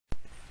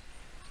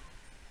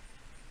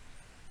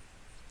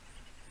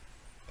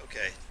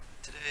Okay,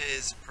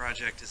 today's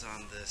project is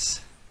on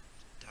this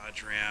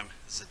Dodge Ram.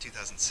 This is a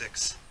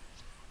 2006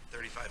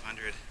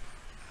 3500.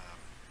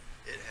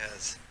 It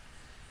has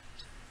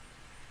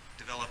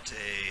developed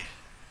a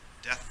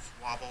death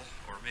wobble,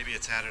 or maybe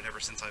it's had it ever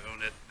since I've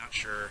owned it, not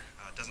sure.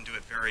 It doesn't do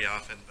it very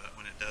often, but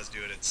when it does do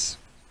it, it's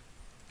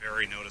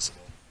very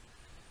noticeable.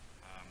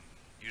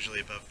 Usually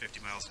above 50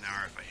 miles an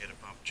hour, if I hit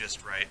a bump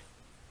just right,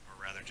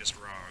 or rather just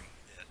wrong,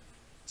 it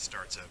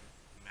starts a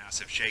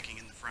massive shaking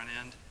in the front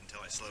end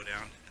until I slow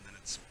down, and then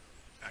it's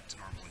back to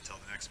normal until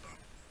the next bump.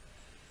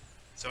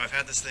 So I've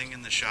had this thing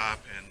in the shop,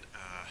 and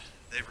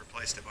they've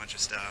replaced a bunch of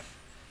stuff.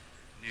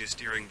 New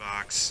steering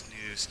box,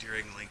 new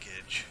steering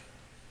linkage,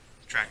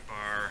 track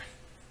bar,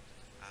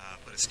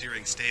 put a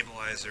steering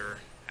stabilizer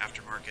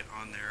aftermarket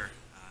on there.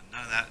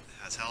 None of that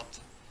has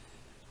helped.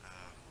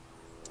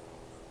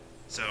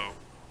 So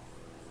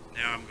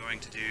now I'm going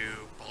to do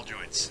ball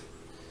joints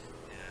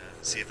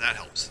and see if that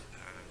helps.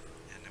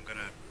 And I'm going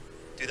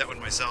to do that one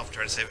myself,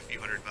 try to save a few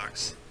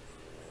 $100.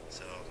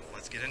 So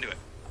let's get into it.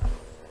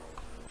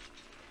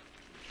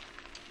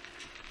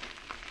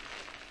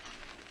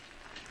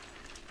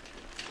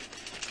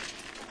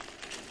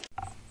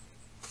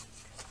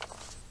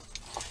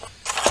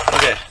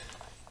 Okay,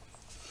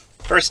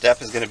 first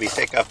step is going to be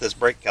take off this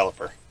brake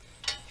caliper.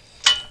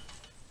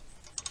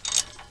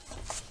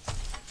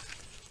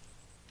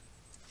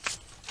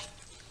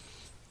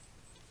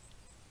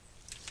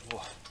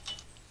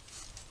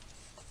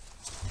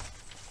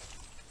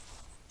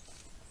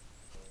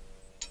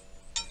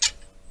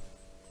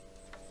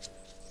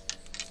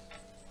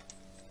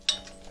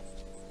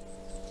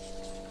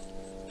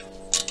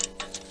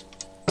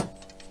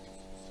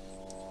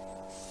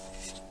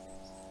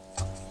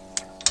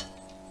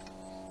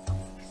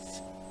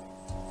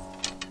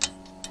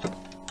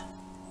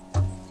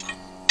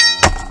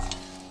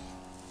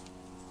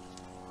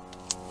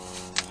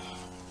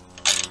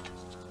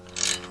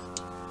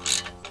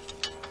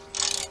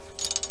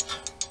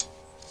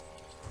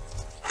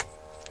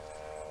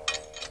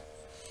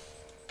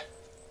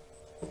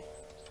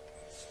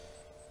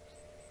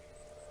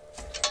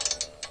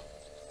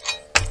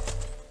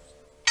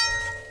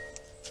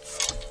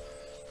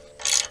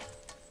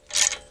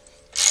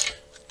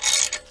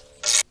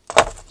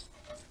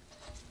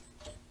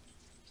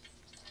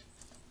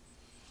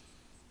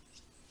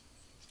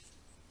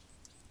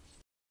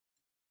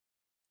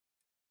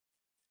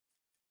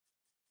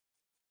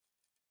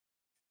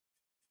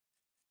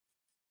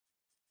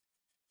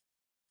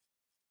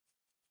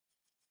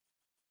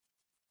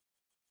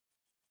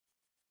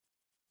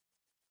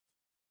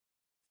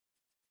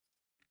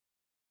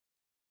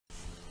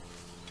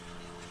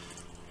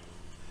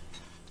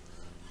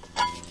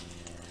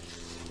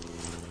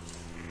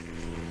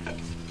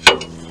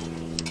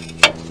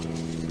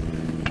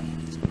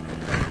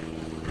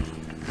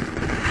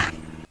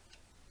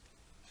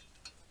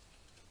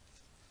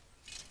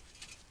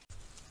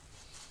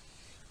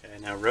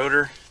 Now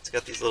rotor, it's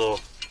got these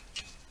little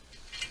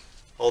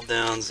hold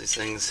downs, these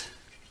things,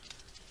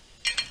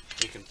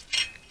 you can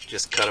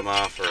just cut them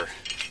off, or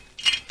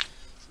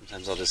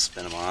sometimes I'll just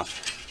spin them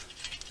off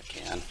if I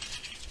can.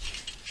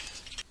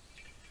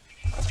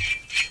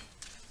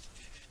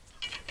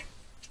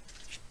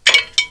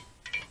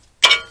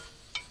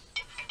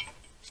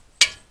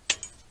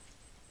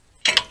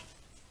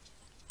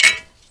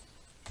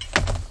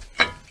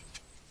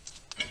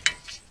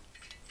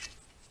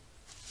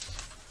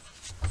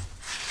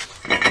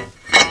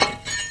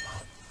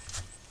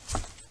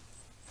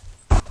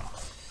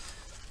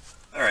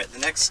 Alright, the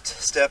next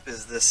step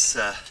is this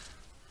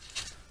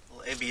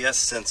little ABS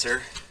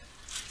sensor.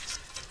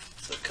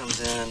 So it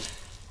comes in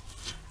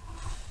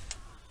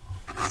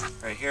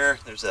right here.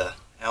 There's a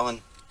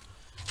Allen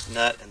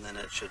nut, and then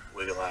it should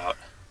wiggle out.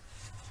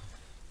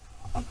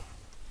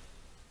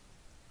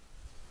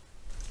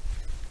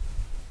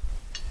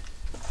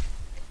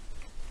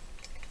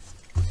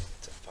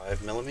 It's a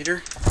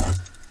 5mm.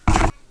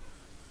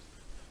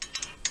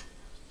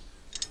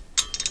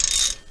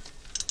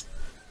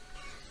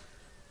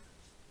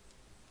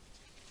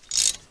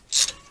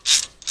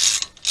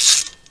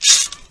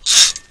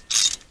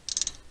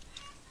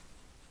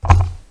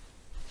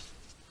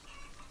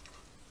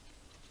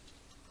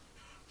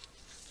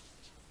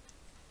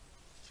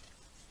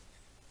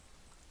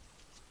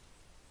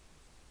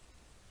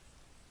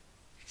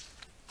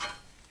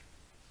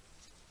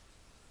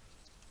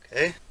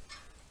 Okay.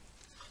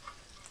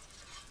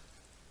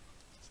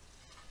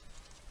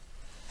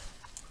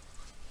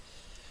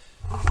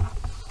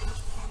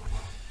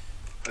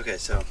 Okay,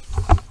 so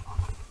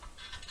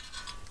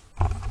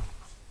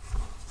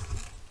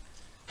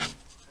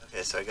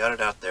I got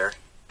it out there,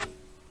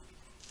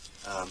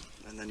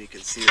 and then you can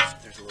see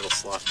there's a little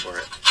slot for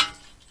it.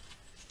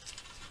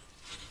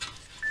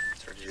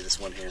 It's hard to do this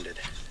one-handed,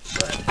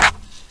 but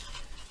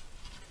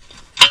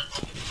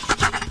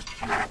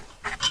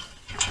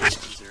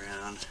comes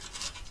around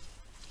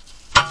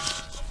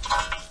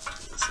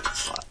this little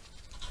slot.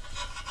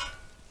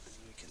 And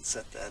we can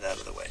set that out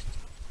of the way.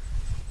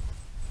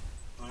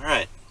 All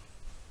right.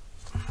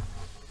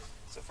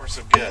 So far,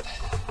 so good.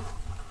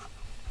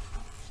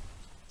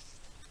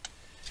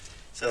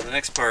 So the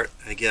next part,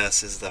 I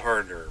guess, is the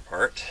harder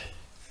part,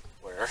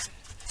 where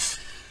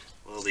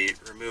we'll be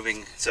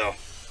removing. So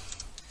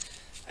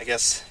I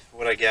guess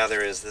what I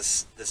gather is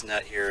this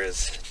nut here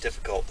is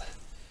difficult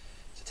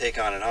to take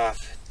on and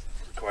off.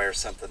 It requires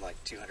something like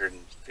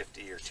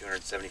 250 or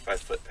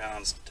 275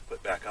 foot-pounds to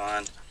put back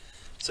on.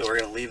 So we're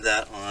going to leave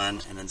that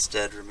on and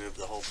instead remove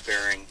the whole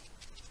bearing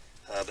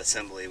hub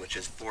assembly, which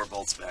is 4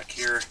 bolts back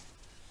here.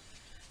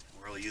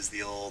 We'll use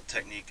the old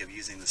technique of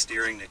using the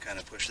steering to kind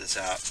of push this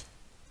out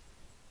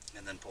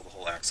and then pull the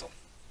whole axle.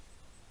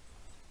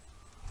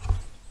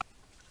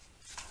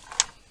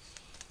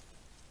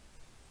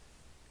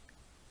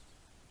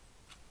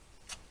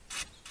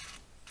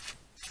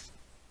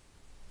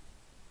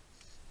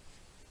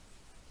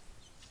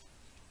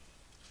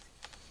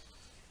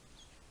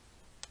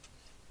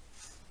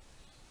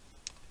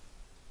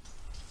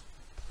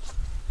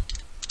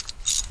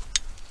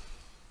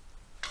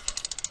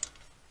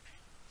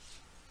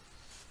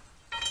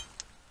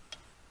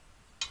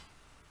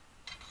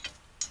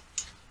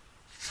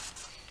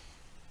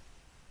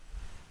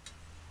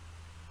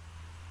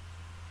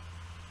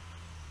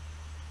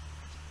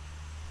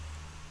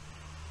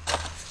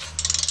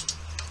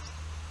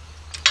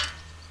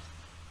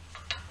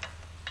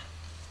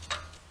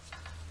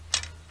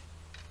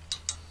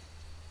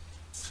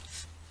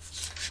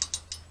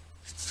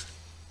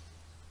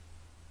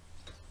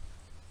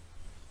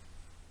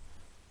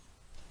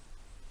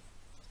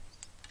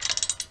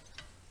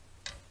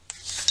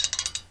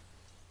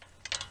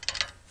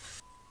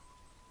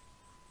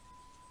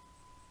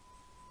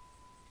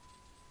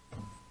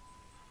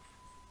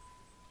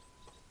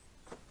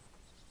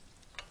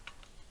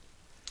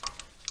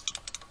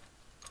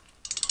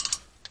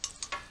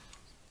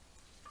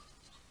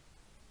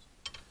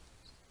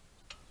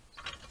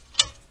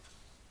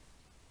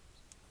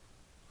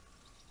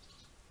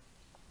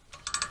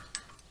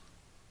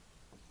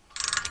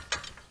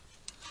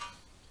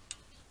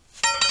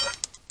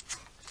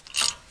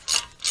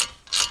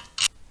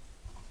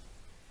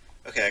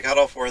 Okay, I got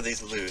all 4 of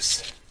these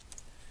loose,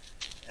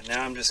 and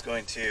now I'm just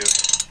going to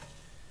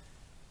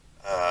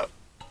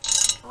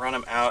run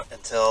them out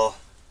until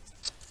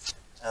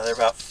they're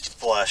about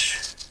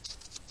flush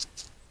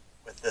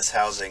with this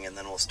housing, and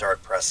then we'll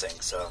start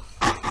pressing. So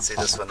you can see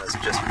this one is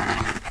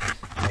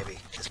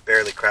just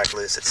barely cracked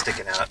loose. It's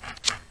sticking out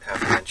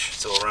half an inch,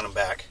 so we'll run them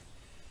back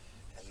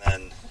and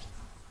then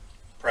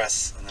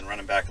press, and then run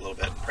them back a little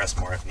bit and press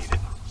more if needed.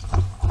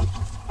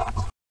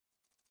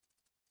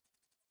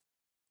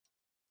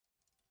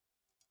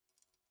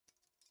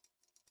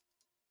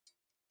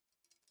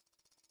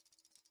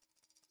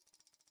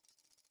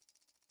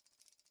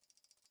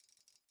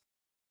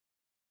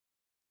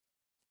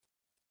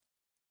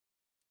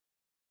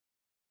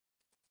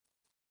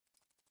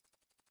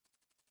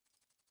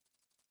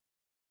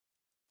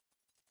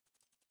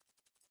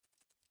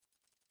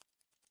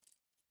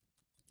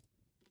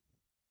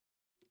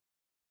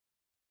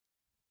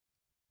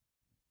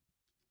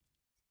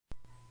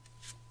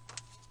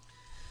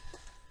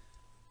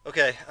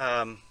 Okay,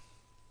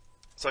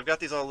 so I've got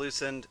these all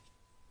loosened.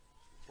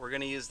 We're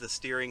going to use the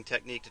steering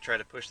technique to try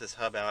to push this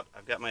hub out.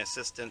 I've got my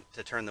assistant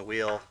to turn the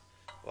wheel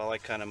while I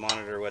kind of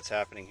monitor what's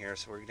happening here,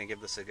 so we're going to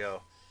give this a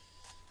go.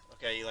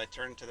 Okay, Eli,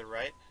 turn to the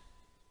right.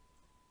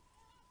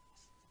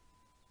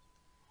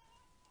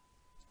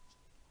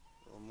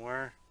 A little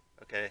more.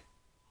 Okay,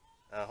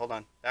 hold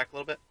on. Back a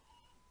little bit.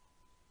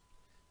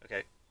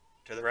 Okay,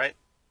 to the right.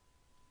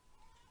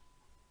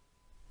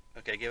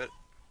 Okay, give it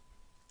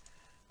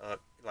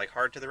like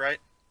hard to the right.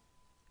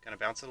 Kind of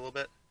bounce it a little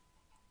bit.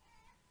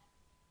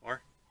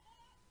 More.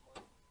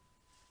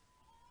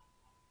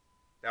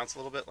 Bounce a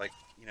little bit, like,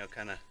 you know,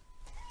 kind of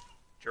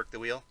jerk the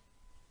wheel.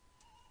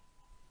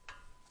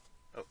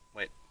 Oh,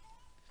 wait.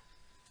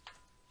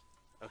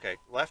 Okay,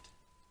 left.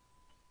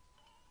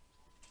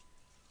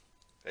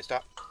 Okay,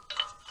 stop.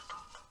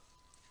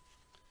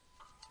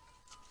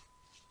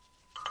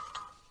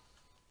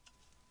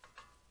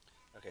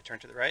 Okay, turn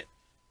to the right.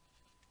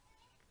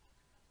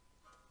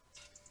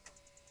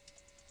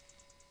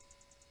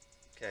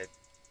 Okay,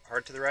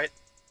 hard to the right.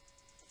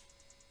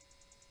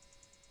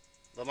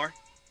 A little more.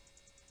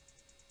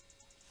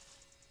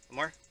 A little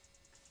more.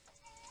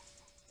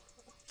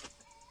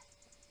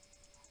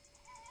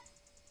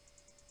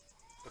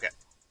 Okay,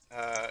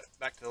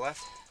 back to the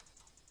left.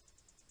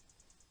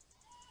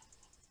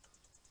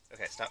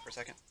 Okay, stop for a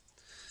second.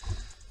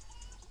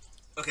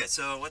 Okay,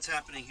 so what's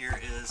happening here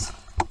is,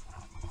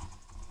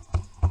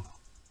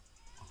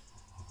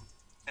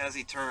 as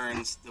he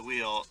turns the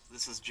wheel,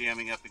 this is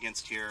jamming up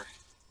against here,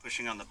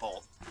 pushing on the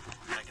bolt.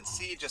 And I can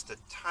see just a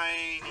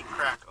tiny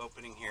crack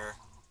opening here,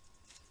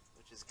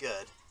 which is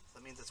good.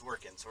 That means it's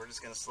working, so we're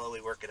just going to slowly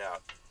work it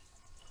out.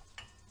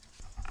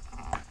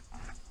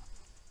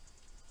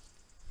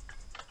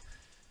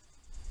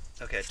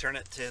 Okay, turn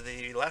it to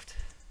the left.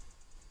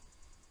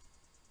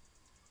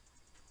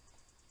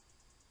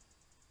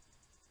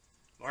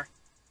 More.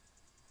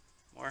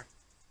 More.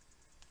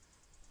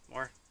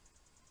 More.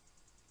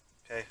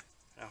 Okay,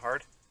 now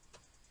hard.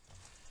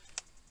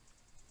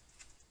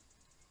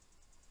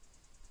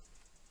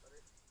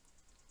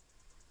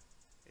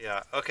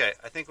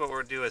 think what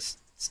we'll do is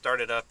start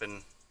it up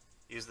and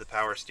use the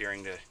power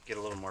steering to get a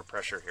little more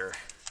pressure here.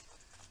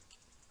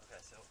 Okay,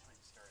 so let me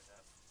start it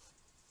up.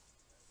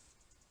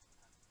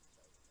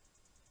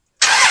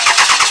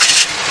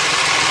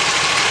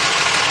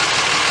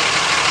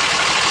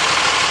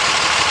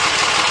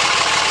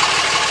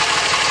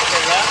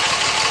 Okay, that?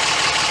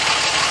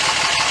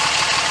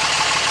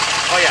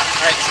 Oh yeah,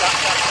 alright, stop.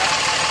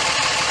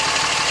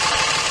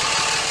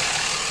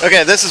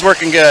 Okay, this is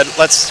working good.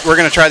 We're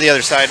gonna try the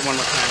other side one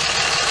more time.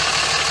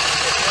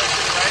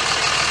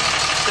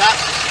 Stop.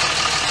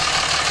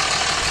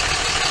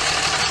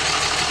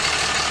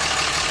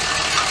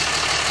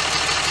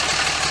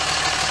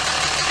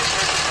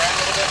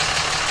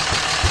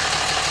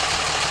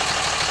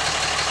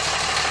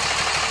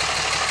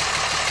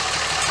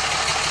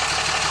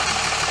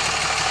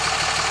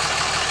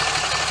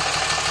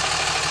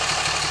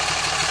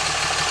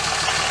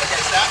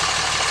 Okay, stop.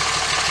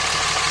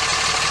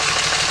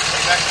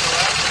 Back to the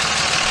left.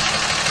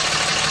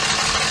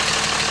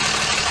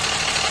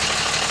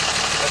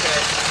 Okay,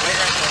 wait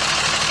right there.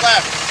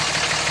 Left.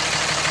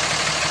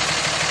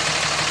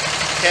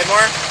 Okay,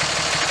 more.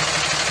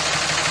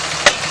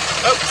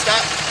 Oh,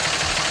 stop.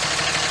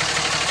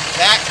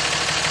 Back.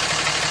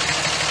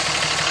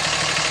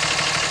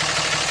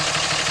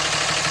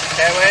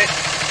 Okay, wait.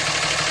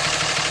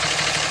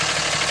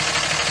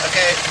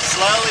 Okay,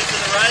 slowly to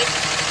the right.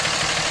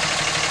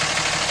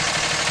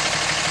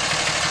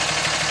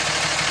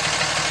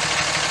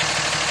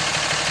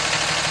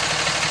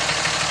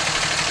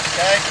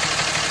 Okay.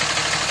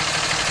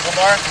 One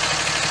more.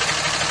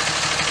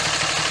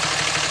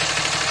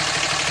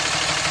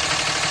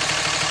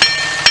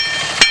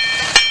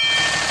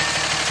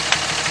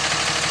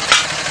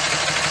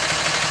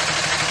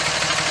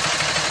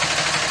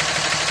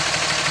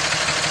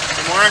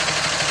 One more.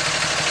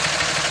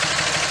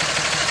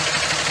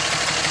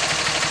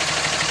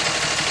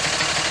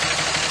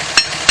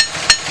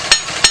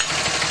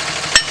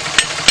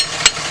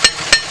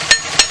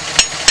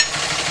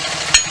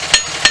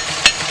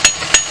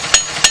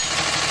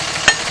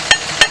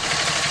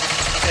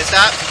 Okay,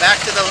 stop. Back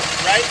to the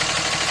right.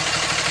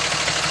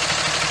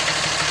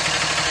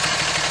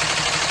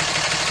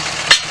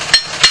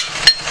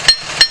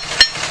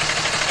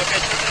 Okay,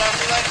 turn it off,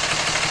 relay.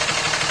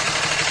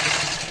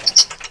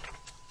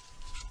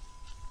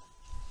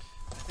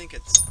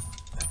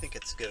 I think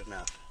it's good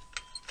enough.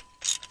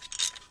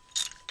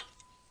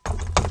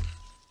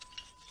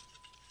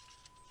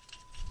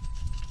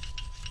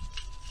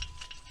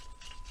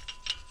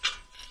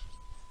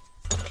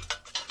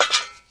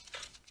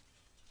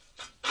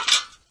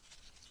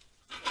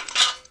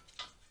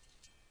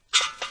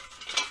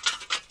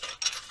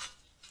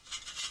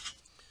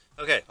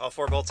 Okay, all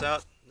 4 bolts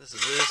out. This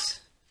is loose.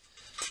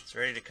 It's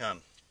ready to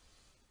come.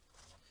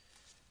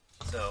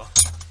 So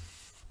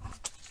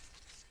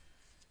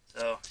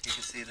you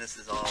can see this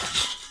is all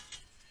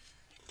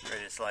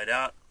ready to slide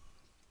out.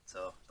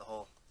 So the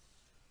whole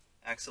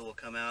axle will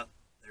come out.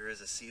 There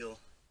is a seal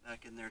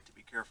back in there to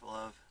be careful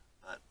of,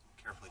 but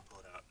carefully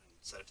pull it out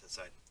and set it to the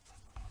side.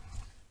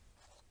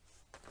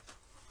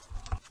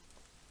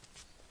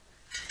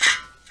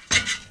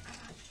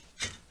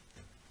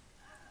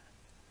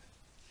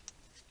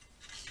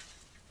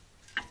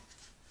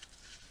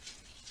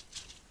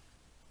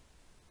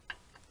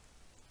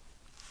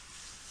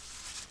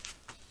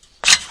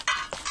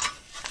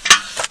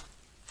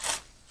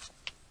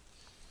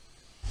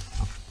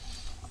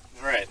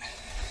 Alright.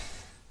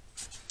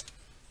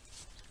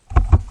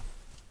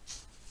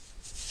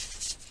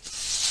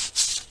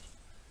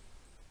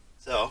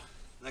 So,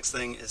 next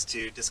thing is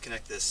to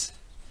disconnect this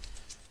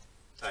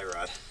tie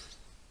rod.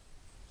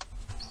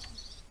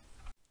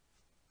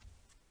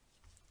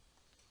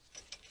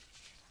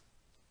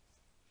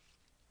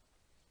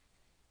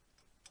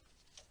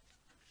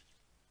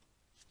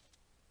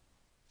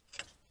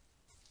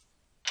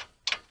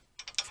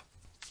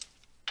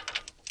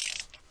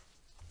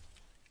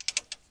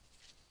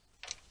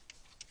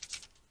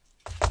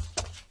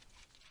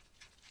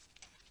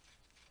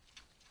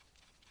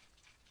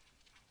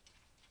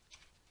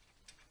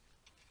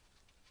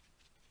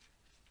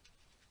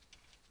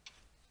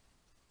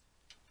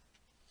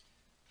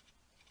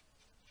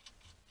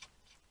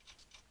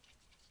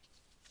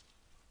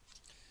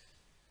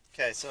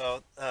 Okay,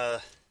 so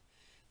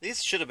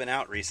these should have been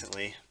out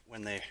recently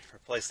when they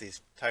replaced these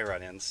tie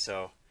rod ends,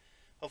 so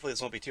hopefully this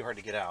won't be too hard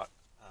to get out.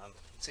 I've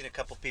seen a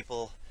couple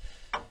people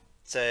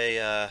say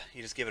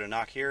you just give it a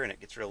knock here and it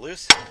gets real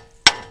loose.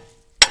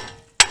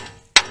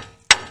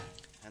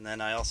 And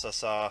then I also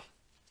saw a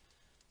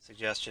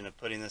suggestion of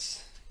putting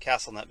this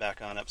castle nut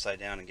back on upside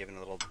down and giving it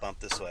a little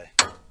bump this way.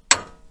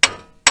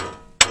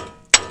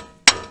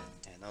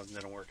 And those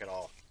didn't work at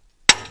all.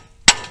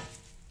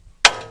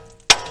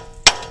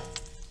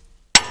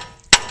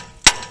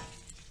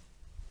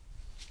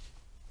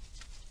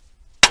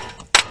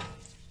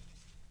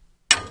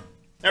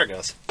 There it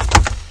goes.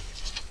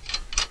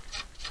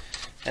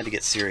 Had to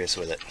get serious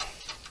with it.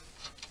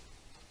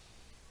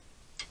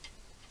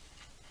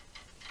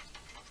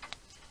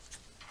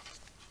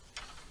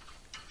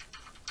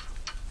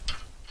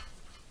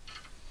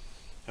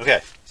 Okay,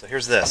 so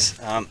here's this.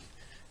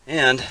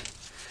 And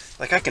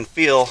like I can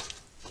feel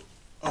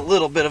a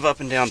little bit of up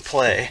and down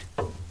play,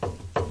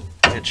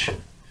 which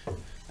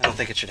I don't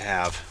think it should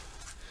have.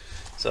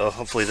 So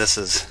hopefully this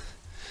is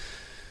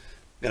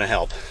going to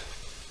help.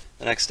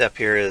 The next step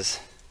here is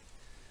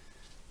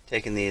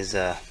taking these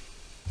the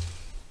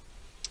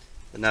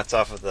nuts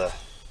off of the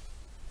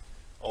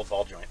old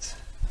ball joints.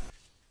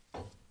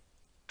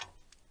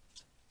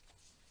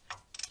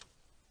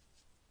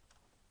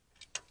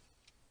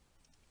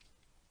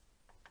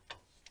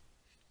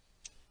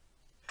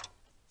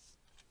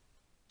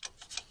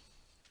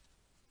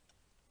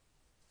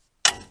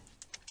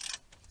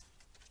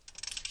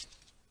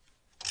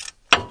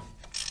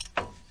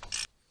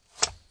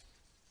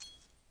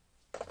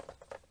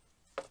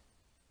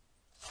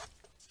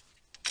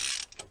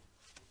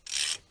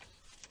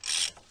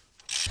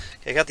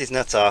 Okay, I got these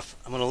nuts off.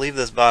 I'm going to leave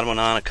this bottom one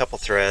on a couple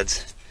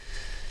threads.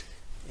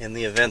 In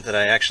the event that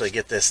I actually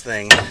get this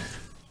thing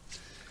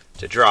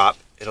to drop,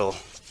 it'll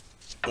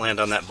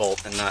land on that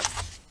bolt and not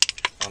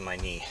on my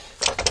knee.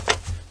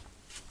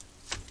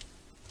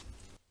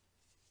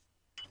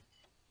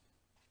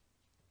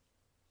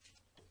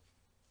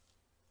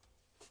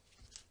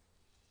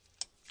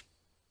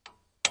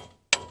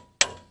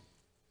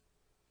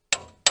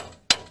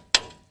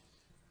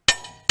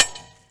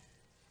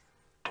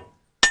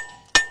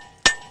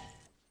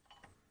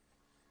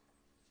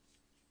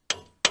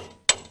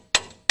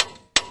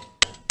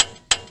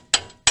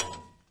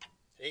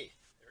 Hey,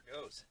 there it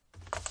goes.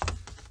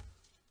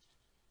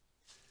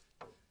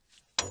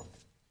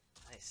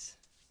 Nice.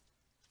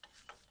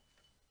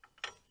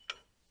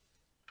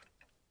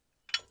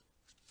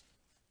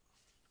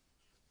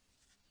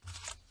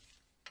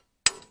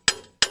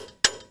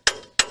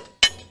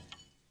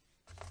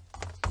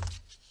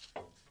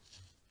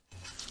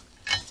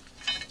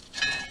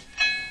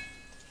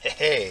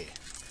 Hey.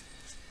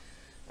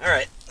 All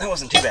right, that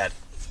wasn't too bad.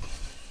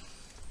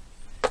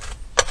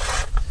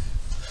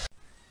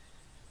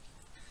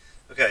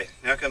 Okay,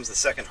 now comes the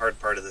second hard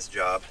part of this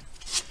job,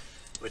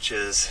 which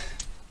is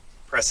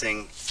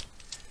pressing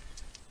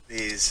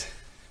these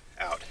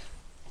out.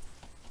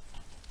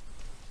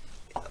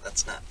 Yeah,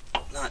 that's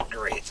not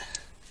great.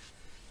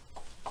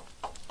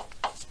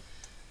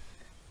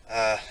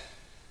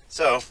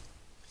 So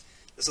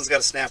this one's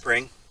got a snap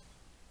ring.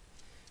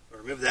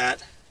 We'll remove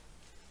that.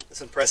 This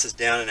one presses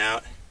down and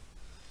out.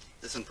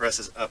 This one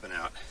presses up and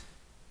out.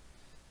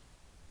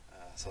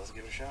 So let's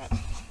give it a shot.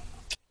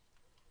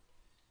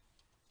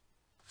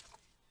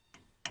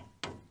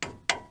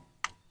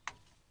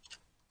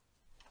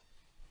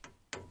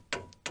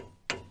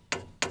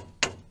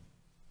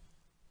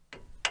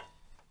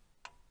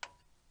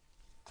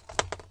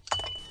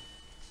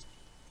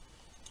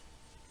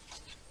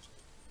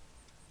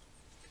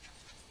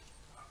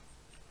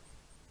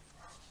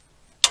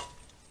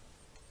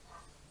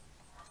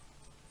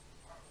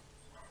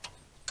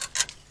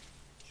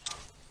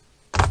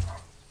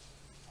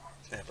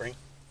 Snap ring.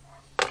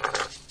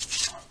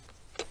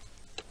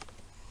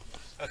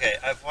 Okay,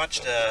 I've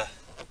watched a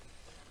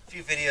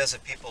few videos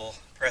of people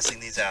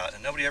pressing these out,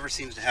 and nobody ever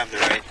seems to have the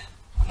right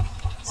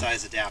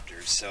size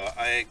adapters. So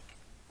I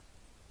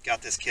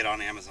got this kit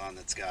on Amazon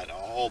that's got a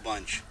whole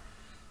bunch.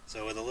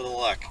 So with a little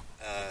luck,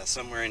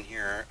 somewhere in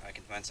here I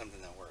can find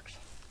something that works.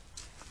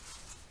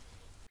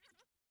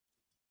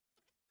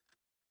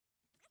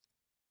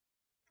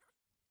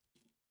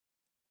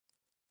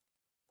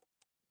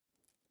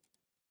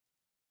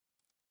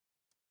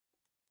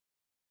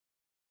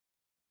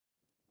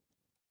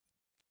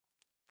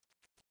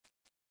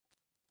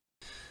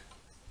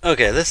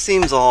 Okay, this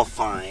seems all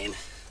fine.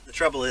 The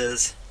trouble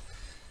is,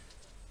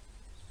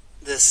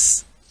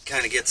 this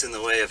kind of gets in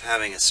the way of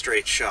having a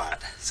straight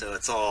shot, so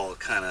it's all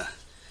kind of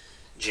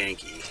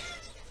janky.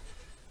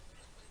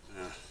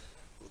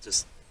 We'll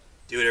just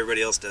do what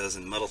everybody else does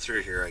and muddle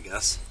through here, I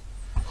guess.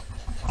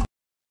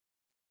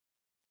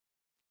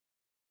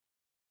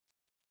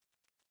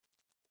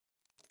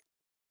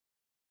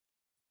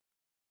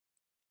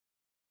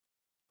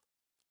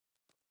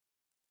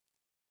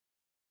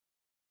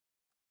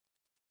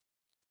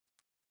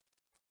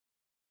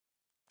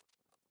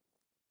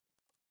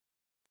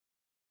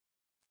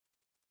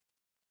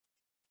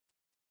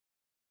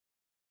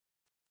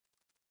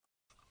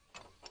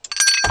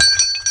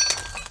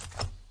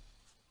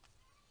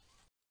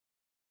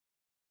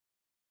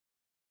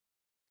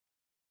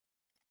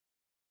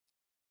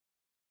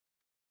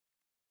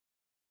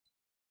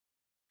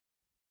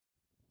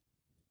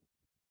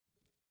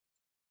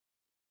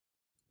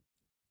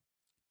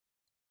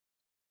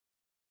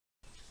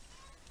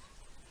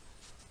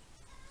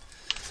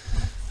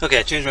 Okay,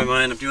 I changed my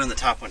mind. I'm doing the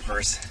top one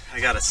first. I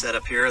got a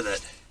setup here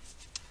that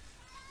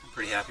I'm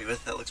pretty happy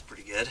with. That looks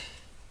pretty good.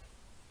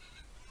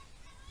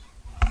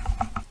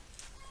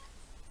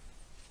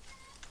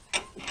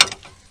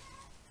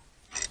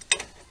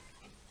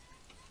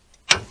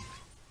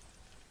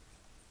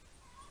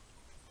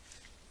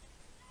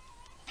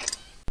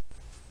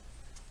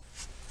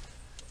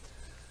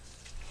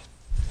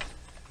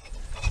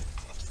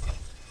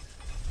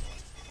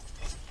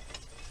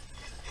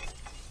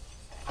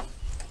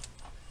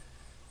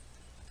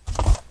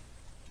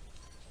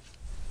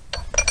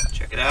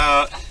 check it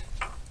out.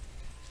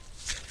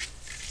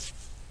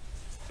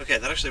 Okay,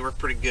 that actually worked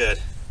pretty good.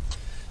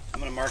 I'm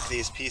going to mark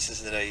these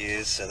pieces that I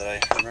use so that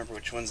I remember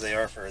which ones they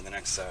are for the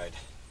next side.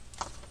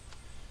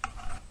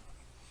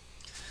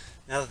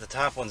 Now that the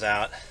top one's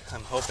out,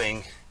 I'm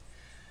hoping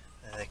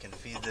that I can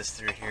feed this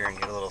through here and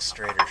get a little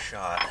straighter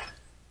shot.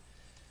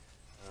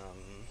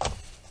 I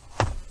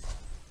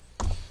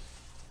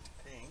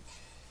think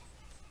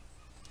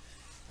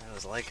I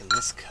was liking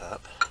this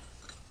cup.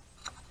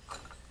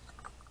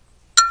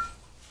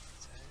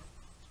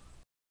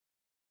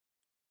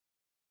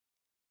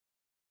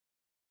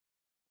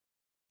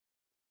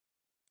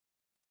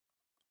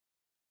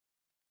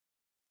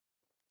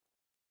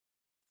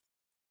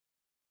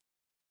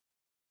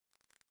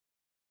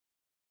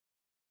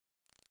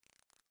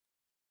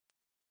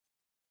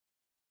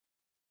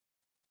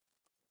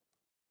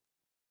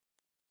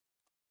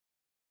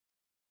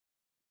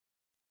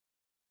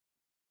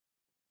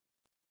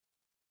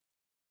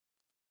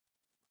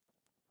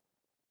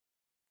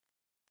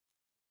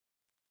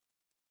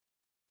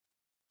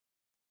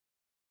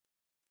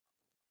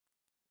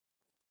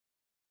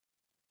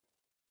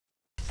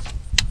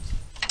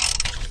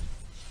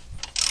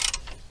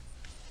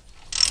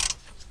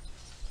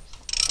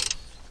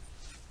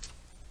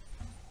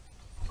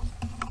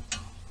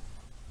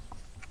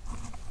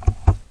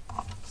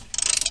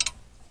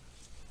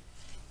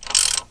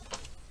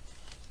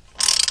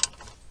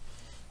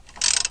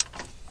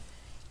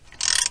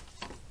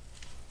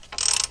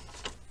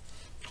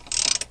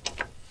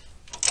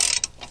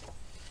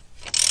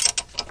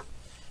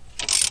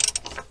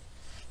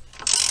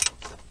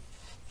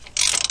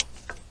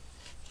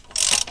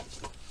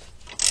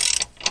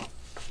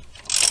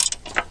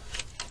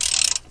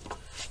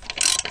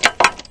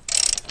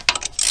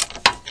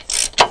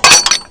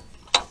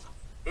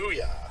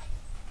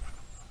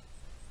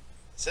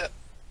 That's it.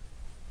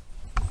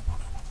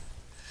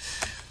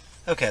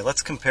 Okay,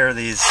 let's compare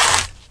these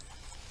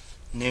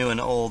new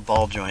and old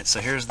ball joints. So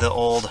here's the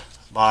old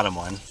bottom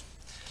one.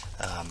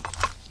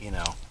 You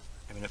know,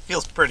 I mean, it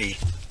feels pretty.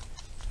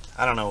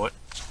 I don't know what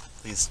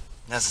these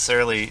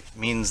necessarily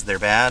means they're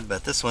bad,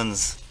 but this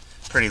one's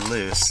pretty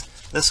loose.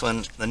 This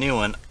one, the new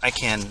one, I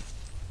can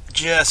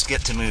just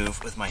get to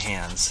move with my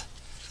hands.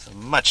 So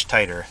much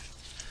tighter.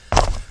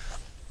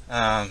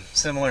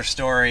 Similar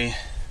story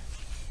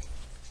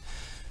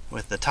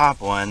with the top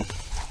one.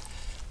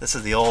 This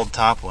is the old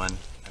top one.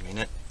 I mean,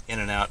 it in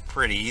and out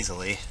pretty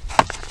easily.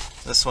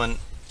 This one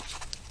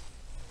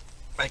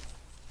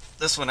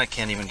I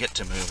can't even get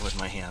to move with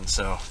my hands.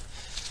 So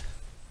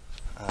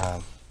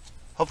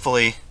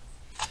hopefully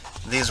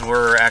these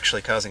were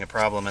actually causing a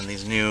problem, and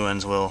these new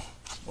ones will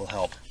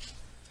help.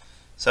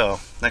 So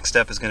next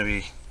step is going to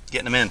be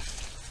getting them in.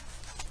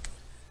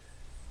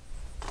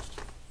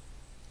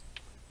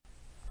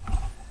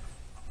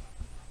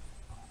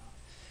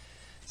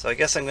 So I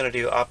guess I'm going to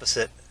do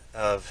opposite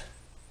of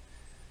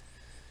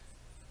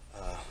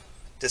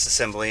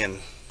disassembly and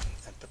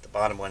put the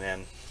bottom one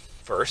in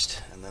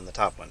first and then the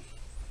top one.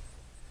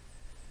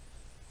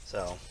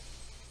 So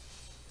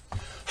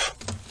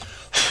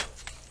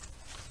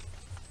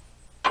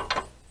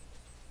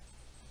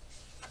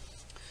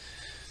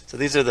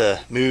these are the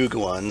Moog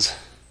ones.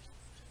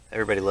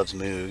 Everybody loves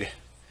Moog.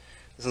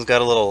 This one's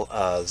got a little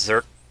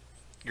Zerk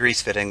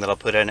grease fitting that I'll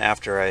put in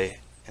after I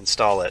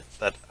install it,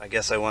 but I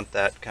guess I want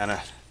that kind of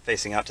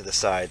facing out to the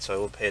side, so I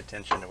will pay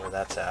attention to where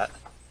that's at.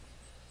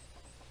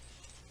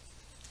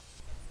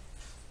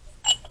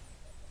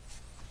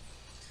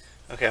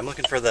 Okay, I'm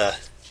looking for the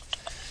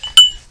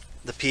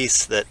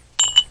piece that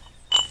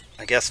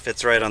I guess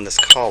fits right on this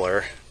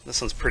collar.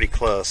 This one's pretty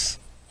close,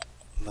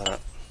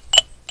 but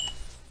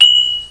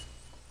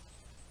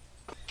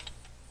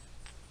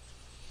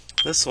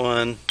this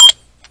one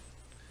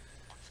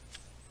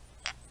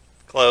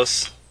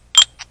close,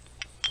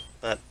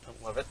 but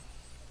don't love it.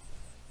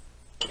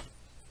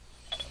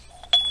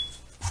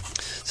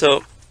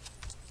 So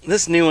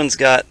this new one's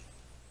got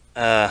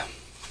kind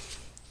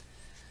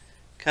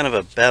of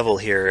a bevel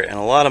here, and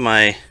a lot of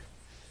my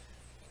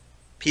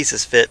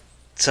pieces fit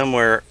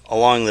somewhere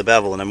along the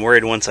bevel, and I'm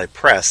worried once I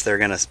press they're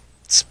going to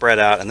spread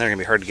out and they're going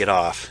to be hard to get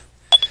off.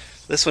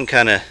 This one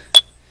kind of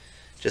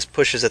just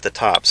pushes at the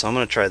top, so I'm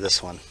going to try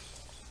this one.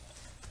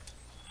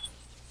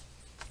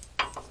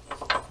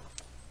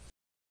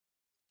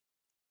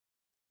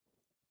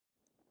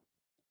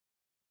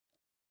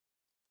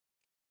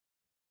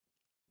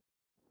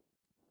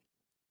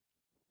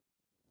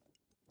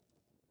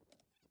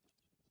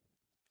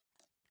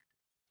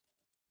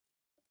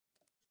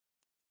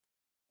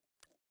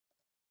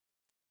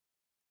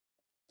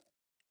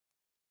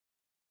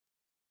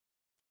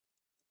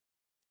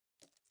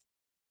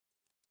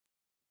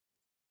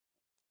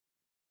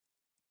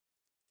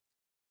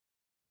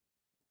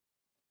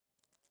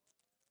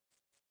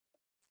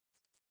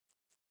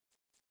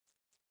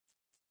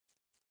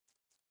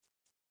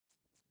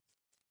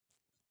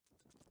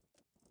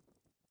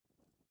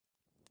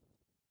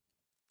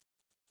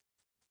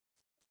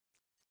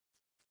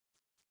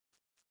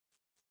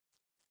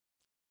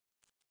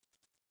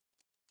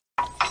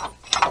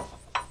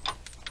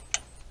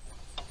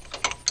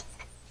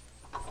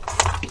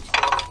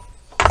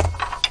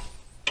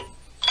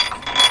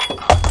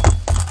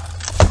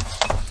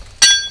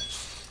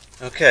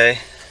 Okay, I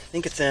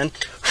think it's in.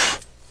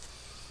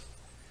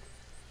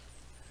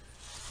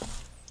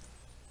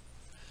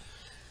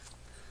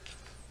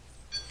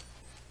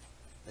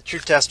 The true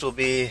test will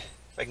be if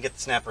I can get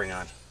the snap ring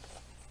on.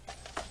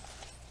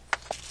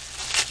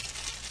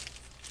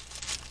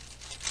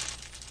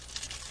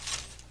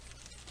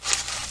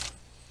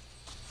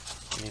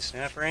 New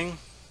snap ring.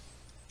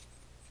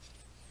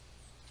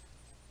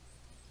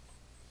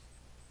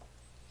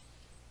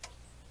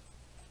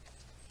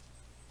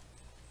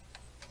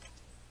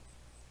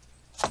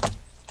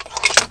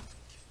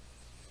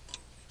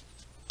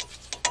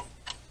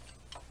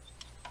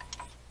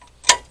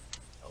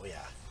 Oh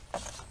yeah.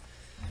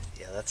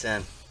 Yeah, that's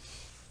in.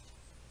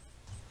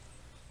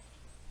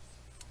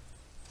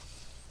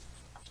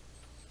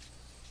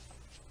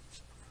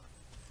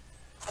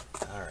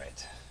 All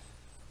right.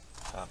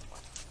 Top one.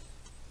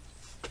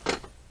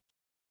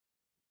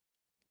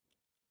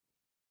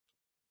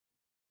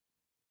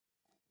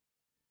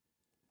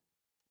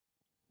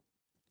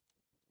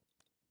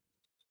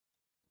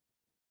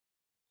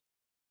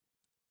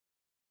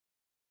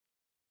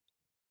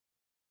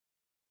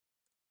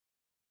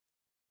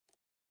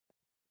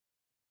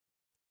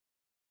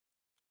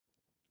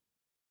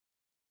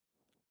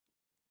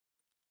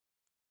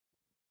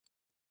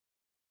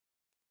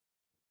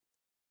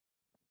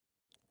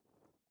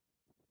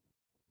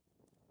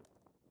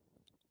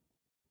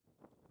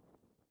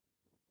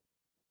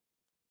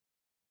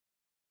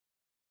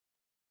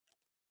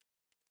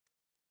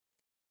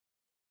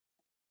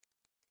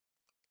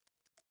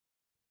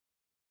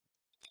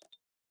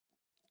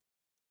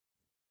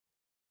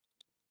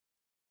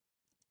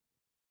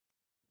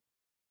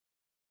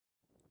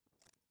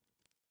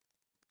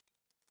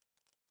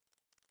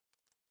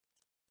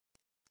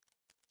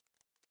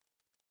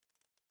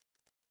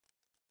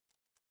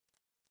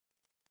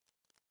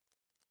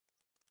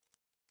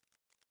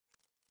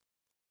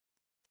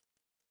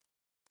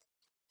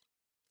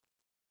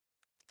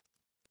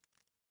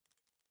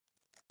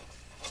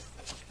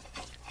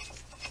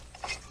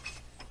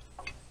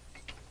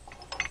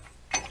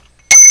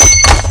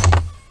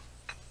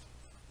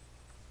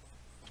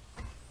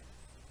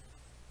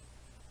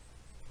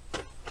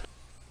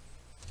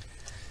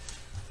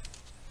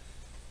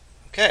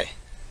 Okay,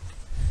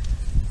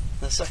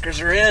 the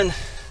suckers are in.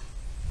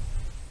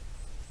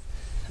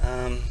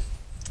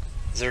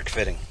 Zerk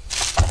fitting.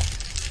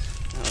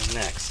 That was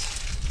next.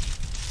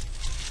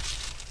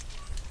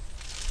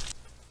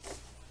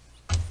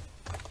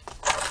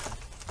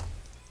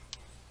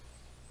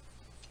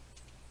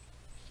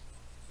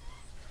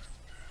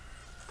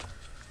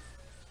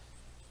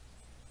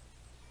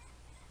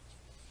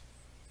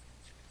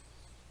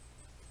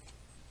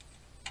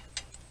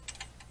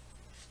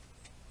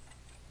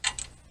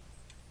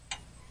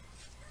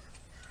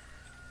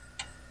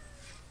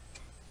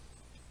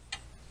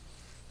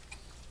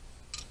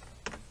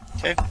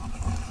 Okay.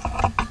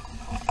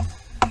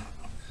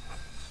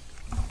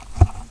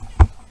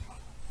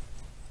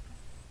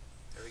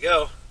 There we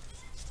go.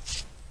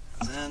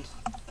 That one's in.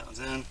 That one's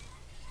in.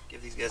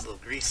 Give these guys a little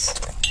grease.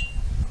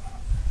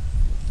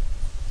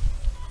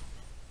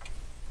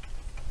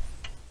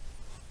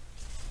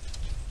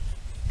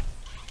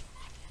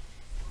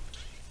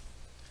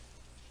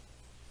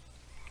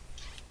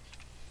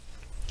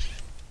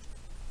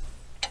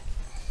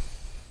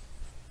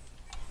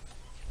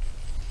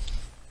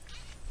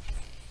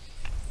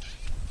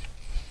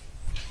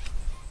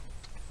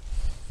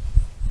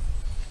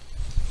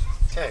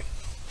 Okay.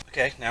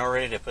 Okay, now we're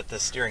ready to put the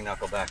steering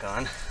knuckle back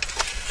on.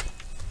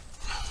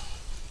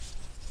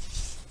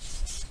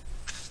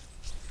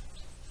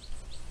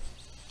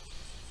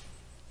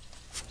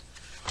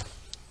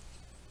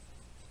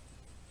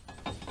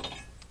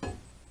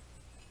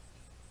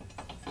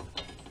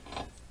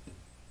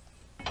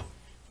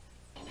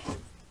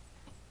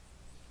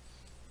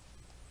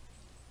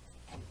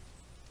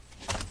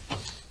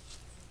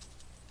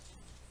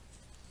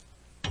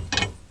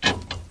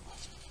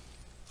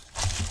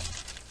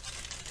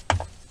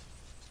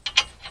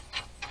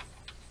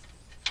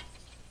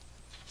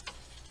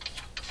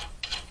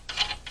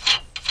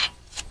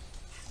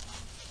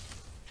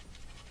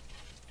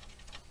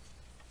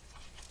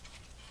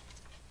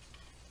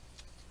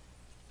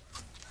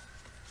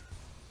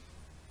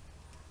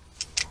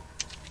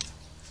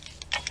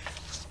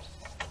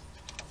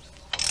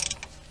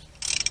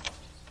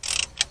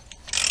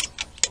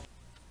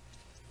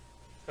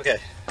 Okay,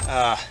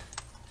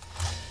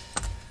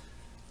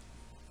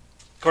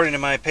 according to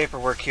my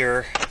paperwork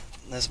here,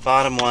 this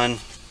bottom one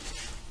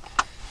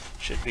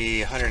should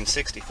be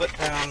 160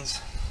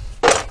 foot-pounds.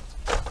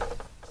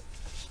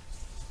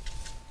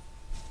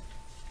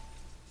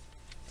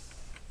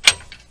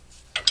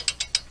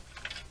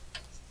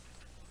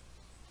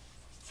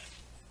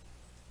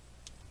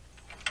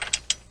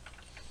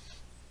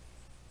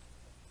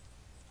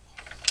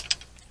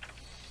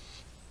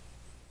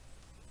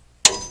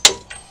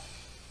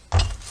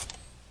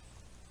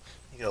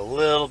 Get a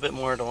little bit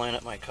more to line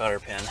up my cotter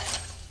pin.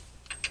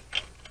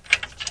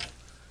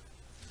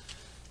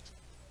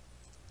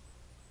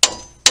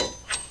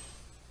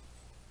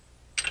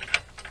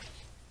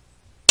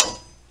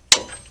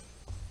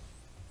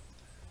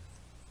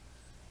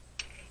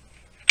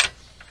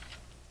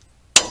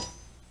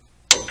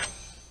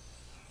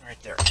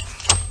 There.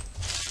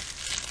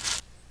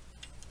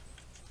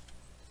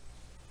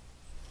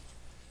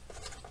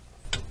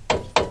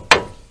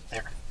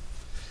 There.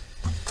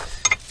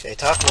 Okay,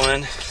 top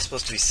one is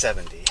supposed to be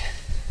 70.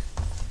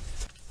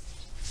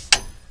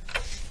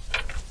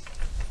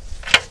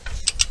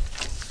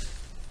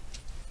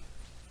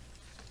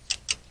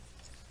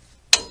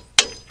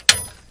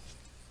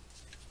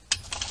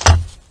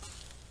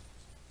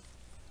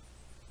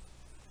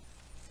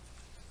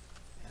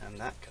 And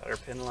that cotter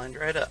pin lined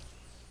right up.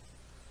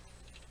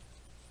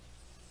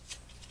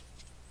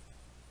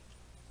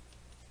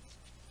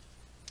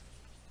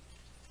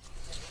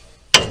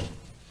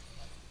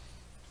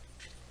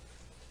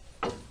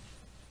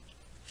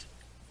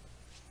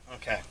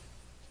 Okay.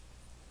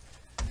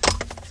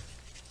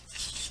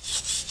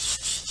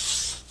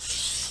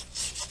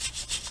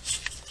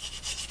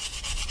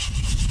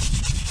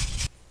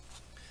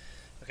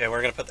 Okay,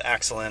 we're going to put the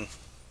axle in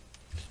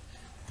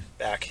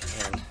back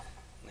in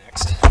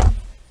next.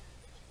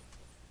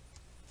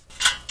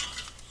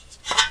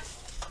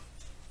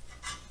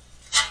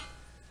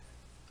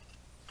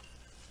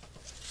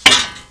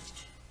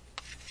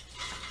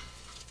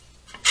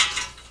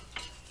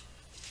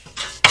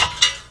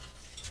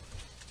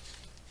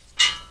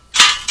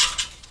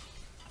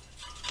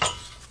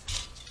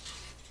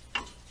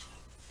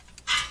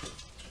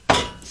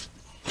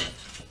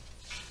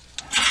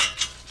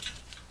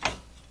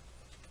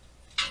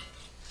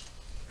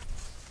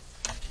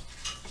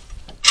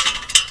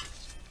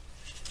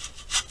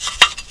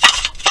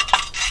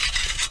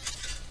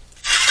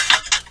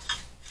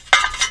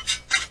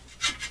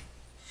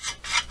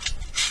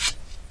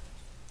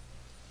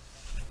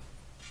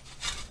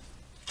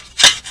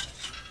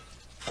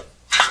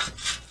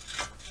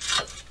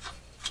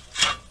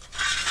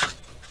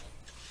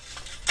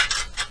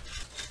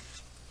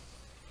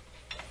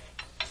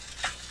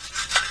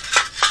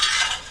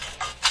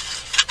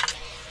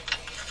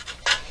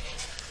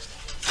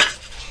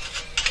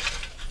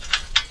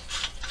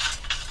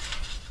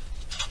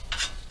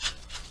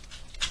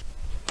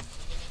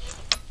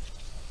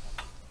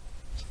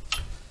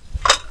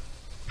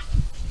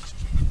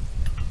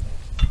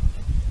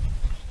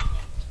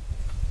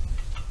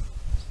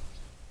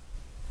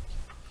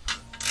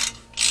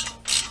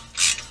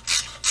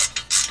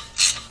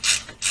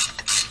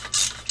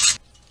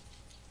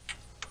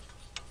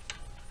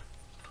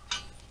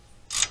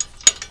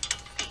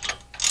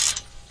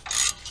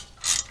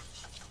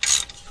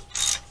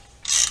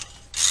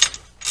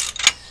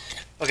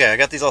 Okay, I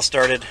got these all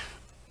started.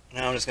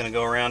 Now I'm just going to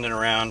go around and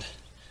around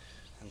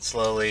and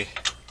slowly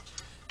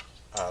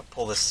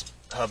pull this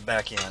hub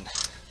back in.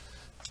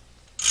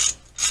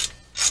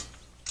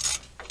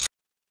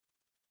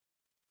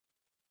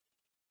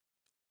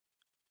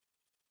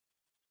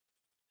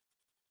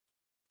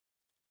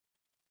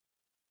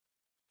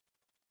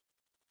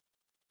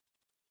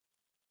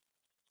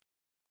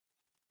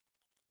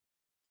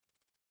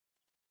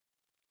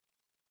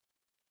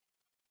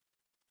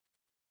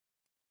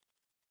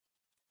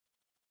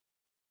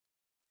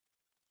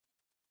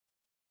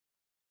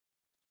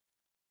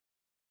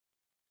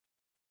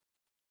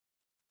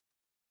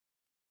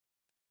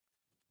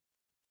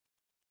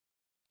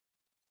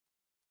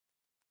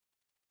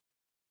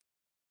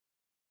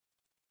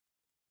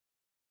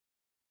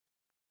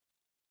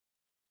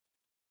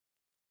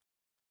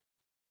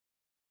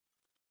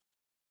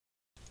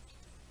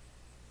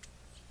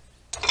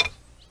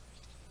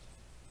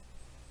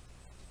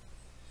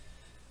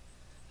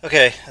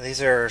 Okay,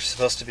 these are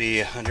supposed to be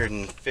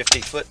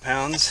 150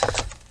 foot-pounds.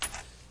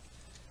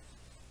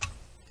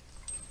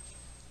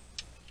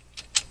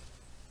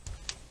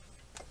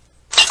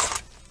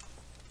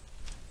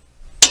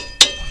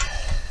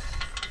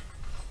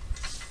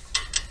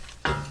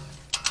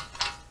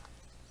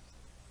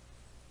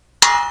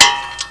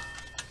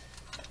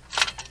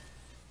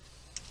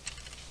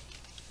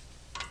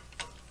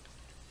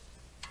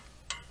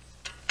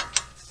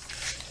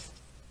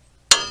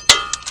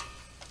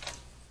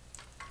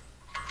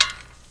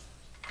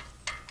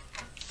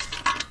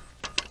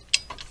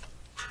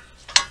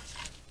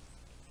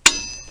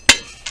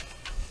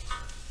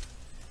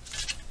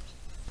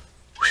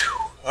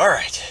 All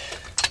right.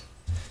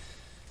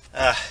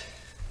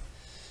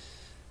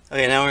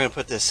 Okay, now we're going to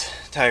put this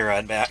tie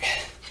rod back.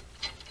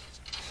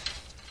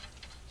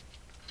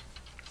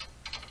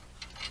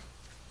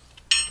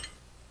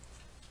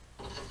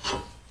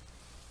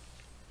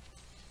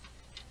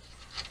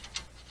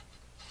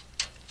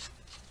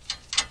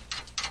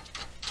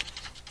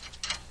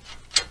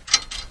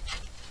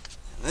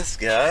 And this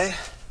guy,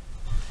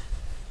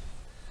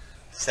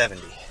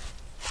 70.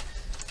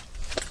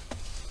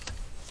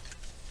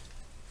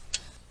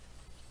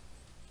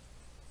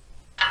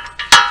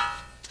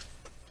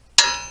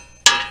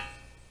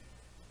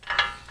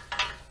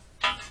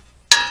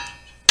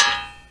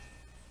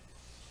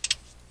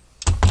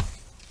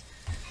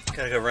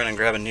 Gotta go run and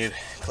grab a new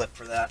clip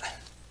for that.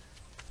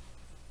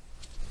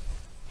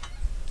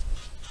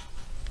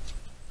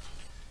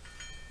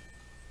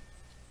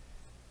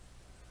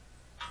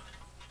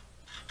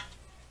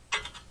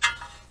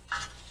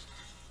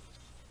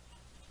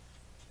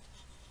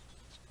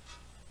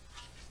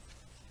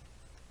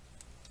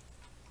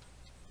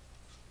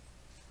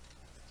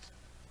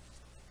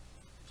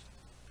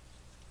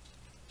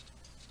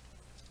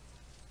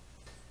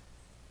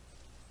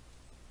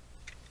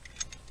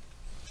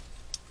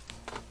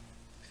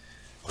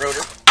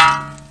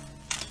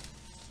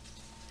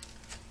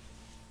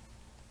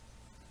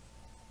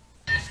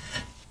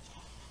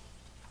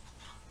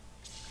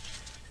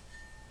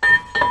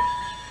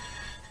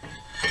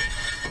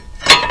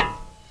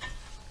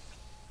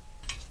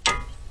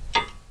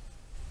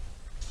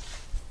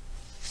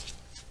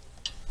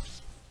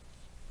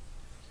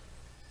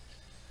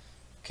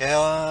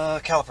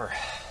 Caliper.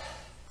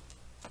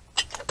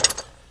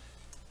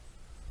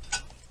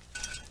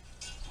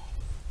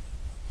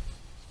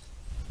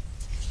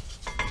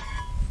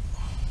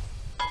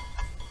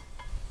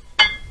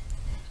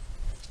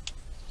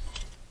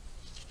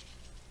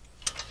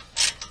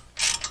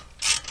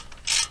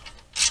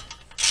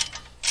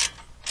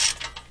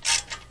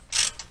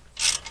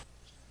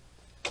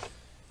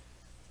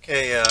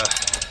 Okay,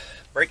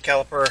 brake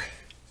caliper,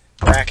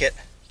 bracket,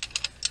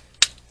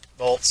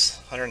 bolts,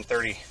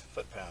 130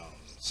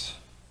 foot-pounds.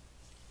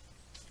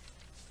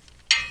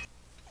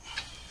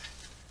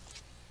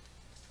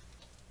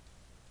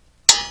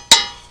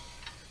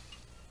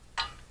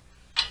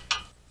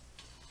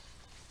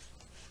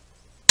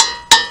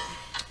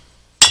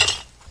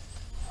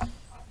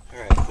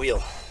 Alright,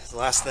 wheel is the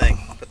last thing.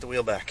 Put the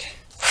wheel back.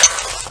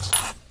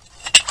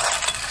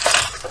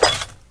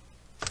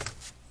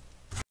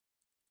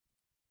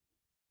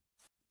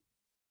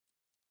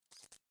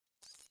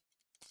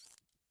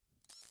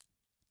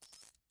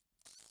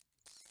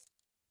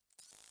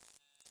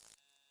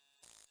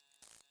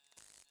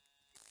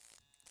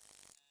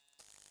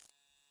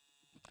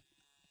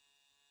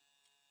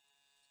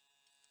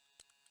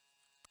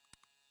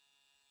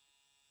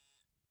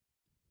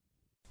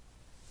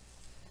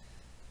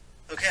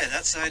 Okay,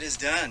 that side is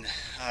done.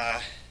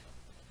 I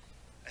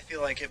feel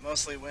like it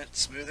mostly went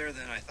smoother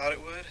than I thought it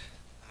would.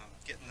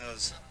 Getting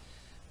those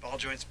ball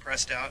joints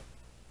pressed out,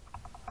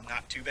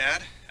 not too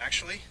bad,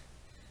 actually.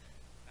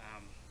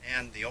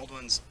 And the old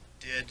ones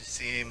did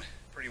seem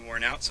pretty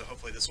worn out, so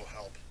hopefully this will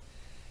help.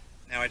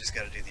 Now I just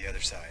got to do the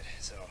other side.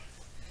 So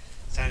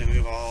it's time to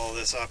move all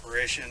this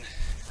operation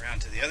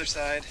around to the other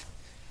side,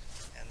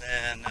 and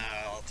then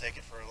I'll take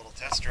it for a little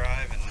test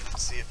drive and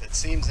see if it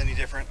seems any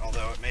different,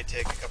 although it may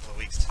take a couple of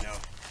weeks to know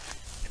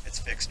if it's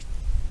fixed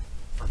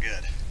for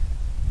good.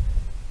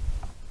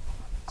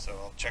 So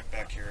I'll check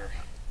back here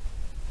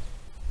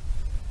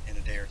in a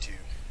day or two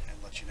and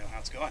let you know how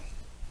it's going.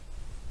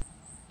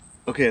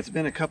 Okay, it's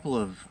been a couple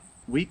of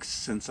weeks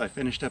since I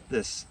finished up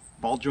this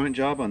ball joint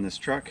job on this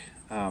truck.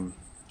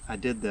 I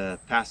did the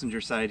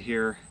passenger side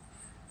here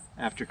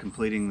after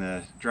completing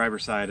the driver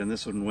side, and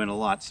this one went a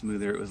lot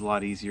smoother. It was a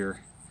lot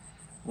easier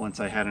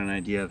once I had an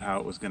idea of how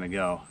it was going to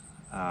go.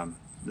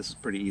 This is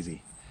pretty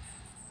easy.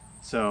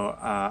 So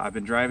I've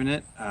been driving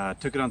it,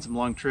 took it on some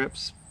long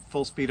trips,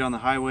 full speed on the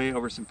highway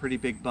over some pretty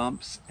big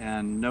bumps,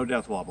 and no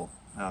death wobble.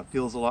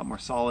 Feels a lot more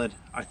solid.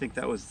 I think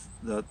that was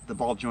the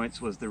ball joints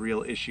was the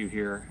real issue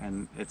here,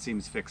 and it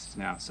seems fixed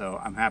now,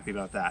 so I'm happy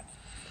about that.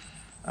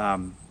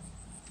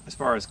 As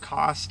far as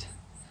cost,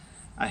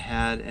 I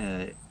had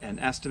an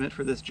estimate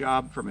for this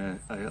job from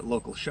a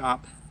local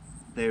shop.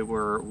 They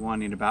were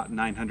wanting about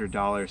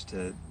 $900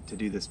 to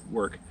do this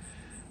work.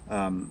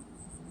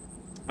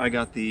 I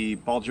got the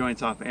ball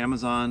joints off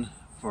Amazon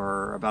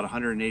for about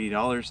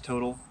 $180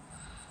 total,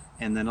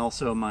 and then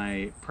also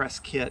my press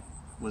kit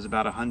was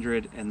about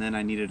 $100, and then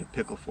I needed a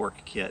pickle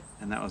fork kit,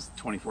 and that was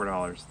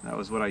 $24. That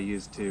was what I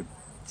used to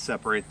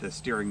separate the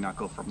steering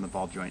knuckle from the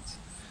ball joints.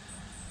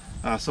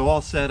 So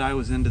all said, I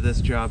was into this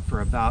job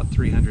for about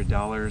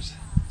 $300,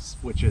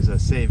 which is a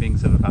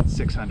savings of about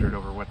 $600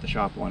 over what the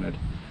shop wanted.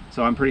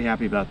 So I'm pretty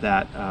happy about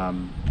that.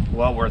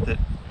 Well worth it.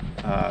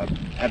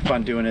 Had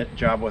fun doing it.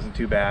 Job wasn't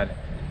too bad,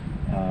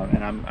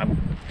 and I'm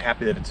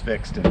happy that it's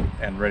fixed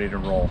and ready to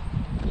roll.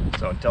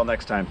 So until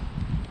next time.